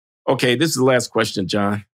Okay, this is the last question,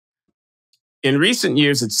 John. In recent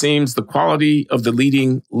years, it seems the quality of the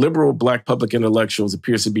leading liberal Black public intellectuals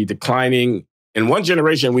appears to be declining. In one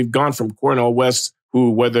generation, we've gone from Cornel West,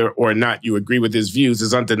 who, whether or not you agree with his views,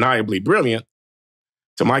 is undeniably brilliant,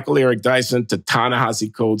 to Michael Eric Dyson, to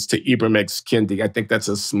Ta-Nehisi Coates, to Ibram X. Kendi. I think that's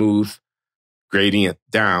a smooth gradient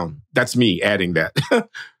down. That's me adding that.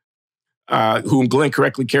 Whom Glenn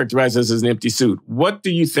correctly characterizes as an empty suit. What do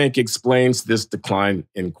you think explains this decline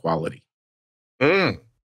in quality? Do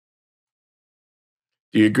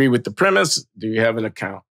you agree with the premise? Do you have an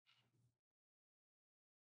account?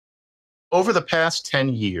 Over the past 10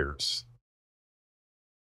 years,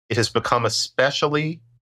 it has become especially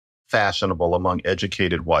fashionable among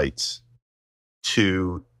educated whites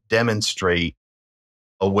to demonstrate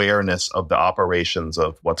awareness of the operations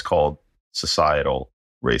of what's called societal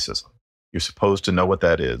racism. You're supposed to know what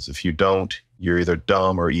that is. If you don't, you're either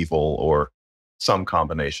dumb or evil or some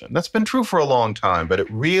combination. That's been true for a long time, but it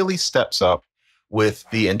really steps up with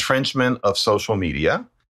the entrenchment of social media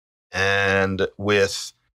and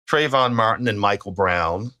with Trayvon Martin and Michael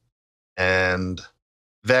Brown and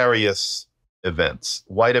various events.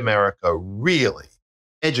 White America really,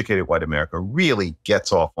 educated white America really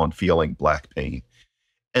gets off on feeling Black pain.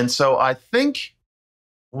 And so I think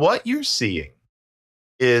what you're seeing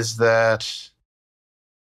is that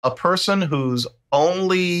a person whose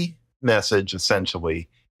only message essentially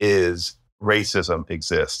is racism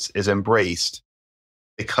exists, is embraced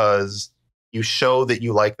because you show that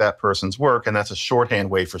you like that person's work, and that's a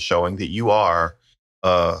shorthand way for showing that you are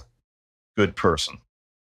a good person.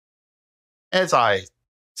 As I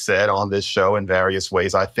said on this show in various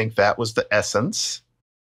ways, I think that was the essence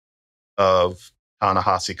of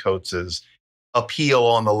Ta-Nehisi Coates' appeal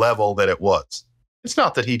on the level that it was. It's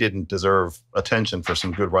not that he didn't deserve attention for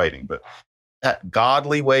some good writing, but that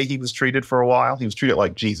godly way he was treated for a while, he was treated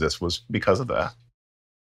like Jesus, was because of that.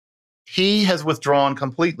 He has withdrawn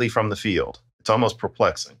completely from the field. It's almost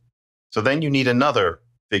perplexing. So then you need another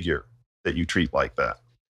figure that you treat like that.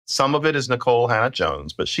 Some of it is Nicole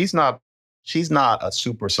Hannah-Jones, but she's not a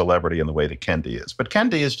super celebrity in the way that Kendi is. But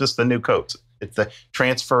Kendi is just the new Coates. It's the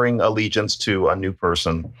transferring allegiance to a new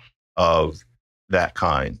person of that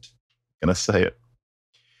kind. I'm going to say it.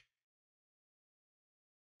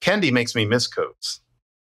 Kendi makes me miss Coates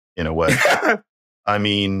in a way. I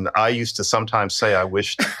mean, I used to sometimes say I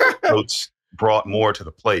wished Coates brought more to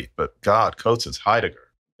the plate, but God, Coates is Heidegger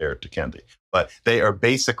compared to Kendi. But they are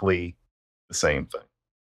basically the same thing.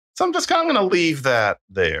 So I'm just kind of going to leave that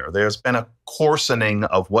there. There's been a coarsening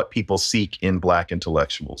of what people seek in Black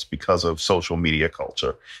intellectuals because of social media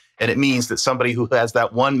culture. And it means that somebody who has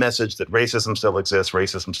that one message that racism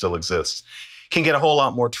still exists, can get a whole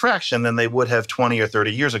lot more traction than they would have 20 or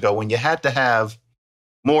 30 years ago when you had to have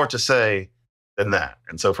more to say than that.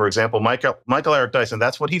 And so, for example, Michael Eric Dyson,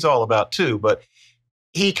 that's what he's all about too, but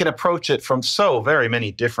he can approach it from so very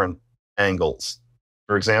many different angles.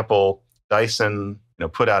 For example, Dyson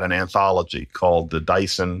put out an anthology called The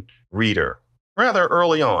Dyson Reader rather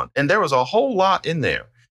early on. And there was a whole lot in there.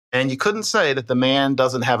 And you couldn't say that the man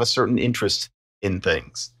doesn't have a certain interest in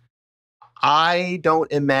things. I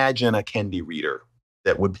don't imagine a Kendi reader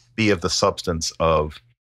that would be of the substance of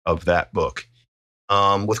that book.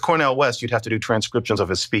 With Cornel West, you'd have to do transcriptions of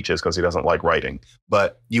his speeches because he doesn't like writing.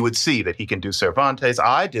 But you would see that he can do Cervantes.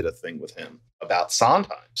 I did a thing with him about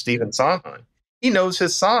Sondheim, Stephen Sondheim. He knows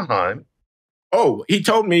his Sondheim. Oh, he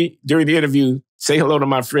told me during the interview, say hello to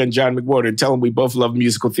my friend John McWhorter and tell him we both love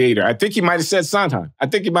musical theater. I think he might have said Sondheim.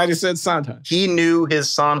 He knew his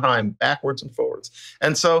Sondheim backwards and forwards.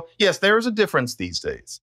 And so, yes, there is a difference these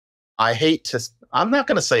days. I'm not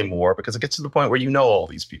going to say more because it gets to the point where you know all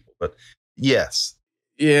these people, but yes.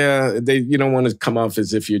 Yeah, you don't want to come off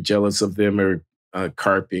as if you're jealous of them or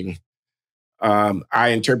carping. I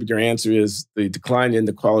interpret your answer as the decline in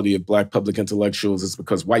the quality of Black public intellectuals is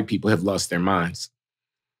because white people have lost their minds.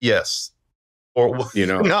 Yes. Or,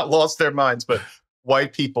 not lost their minds, but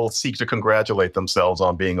white people seek to congratulate themselves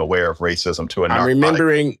on being aware of racism to a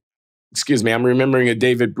narcotic. I'm remembering a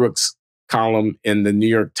David Brooks column in the New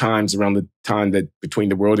York Times around the time that Between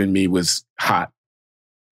the World and Me was hot.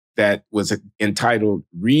 That was entitled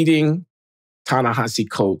Reading Ta-Nehisi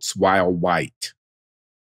Coates While White.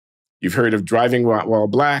 You've heard of Driving While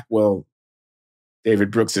Black? Well,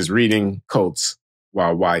 David Brooks is reading Coates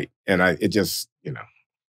while white. And I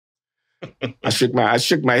shook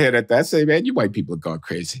my head at that. I say, man, you white people have gone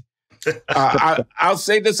crazy. I'll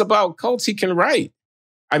say this about Coates. He can write.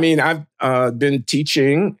 I mean, I've been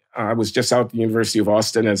teaching. I was just out at the University of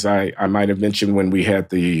Austin, as I might have mentioned when we had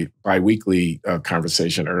the biweekly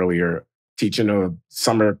conversation earlier, teaching a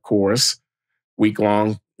summer course,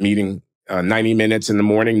 week-long, meeting 90 minutes in the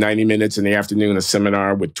morning, 90 minutes in the afternoon, a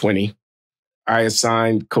seminar with 20. I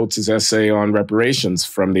assigned Coates' essay on reparations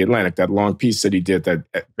from the Atlantic, that long piece that he did, that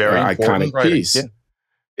Very iconic writing. piece. Yeah.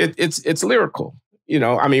 It's lyrical.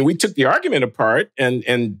 I mean, we took the argument apart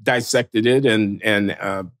and dissected it and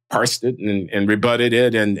parsed it and rebutted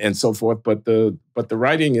it and so forth. But the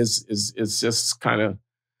writing is just kind of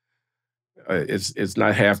it's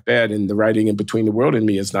not half bad, and the writing in Between the World and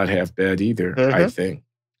Me is not half bad either. Mm-hmm. I think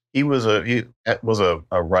he was a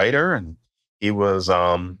writer, and he was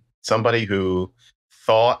somebody who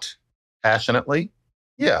thought passionately.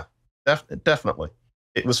 Yeah, definitely.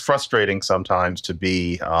 It was frustrating sometimes to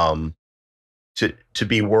be to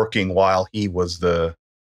be working while he was the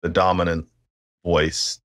dominant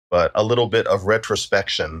voice, but a little bit of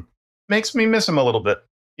retrospection makes me miss him a little bit.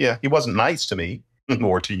 Yeah, he wasn't nice to me,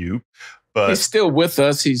 or to you, but he's still with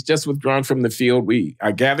us. He's just withdrawn from the field.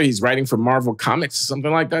 I gather he's writing for Marvel Comics or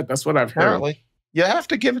something like that. That's what I've heard. Apparently, you have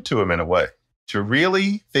to give it to him in a way to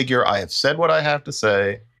really figure I have said what I have to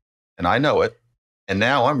say, and I know it, and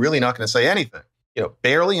now I'm really not going to say anything.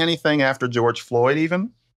 Barely anything after George Floyd,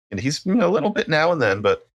 even. And he's a little bit now and then,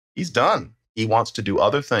 but he's done. He wants to do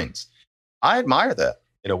other things. I admire that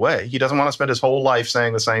in a way. He doesn't want to spend his whole life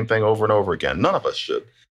saying the same thing over and over again. None of us should.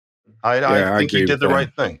 I think he did the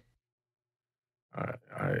right thing.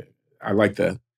 I like that.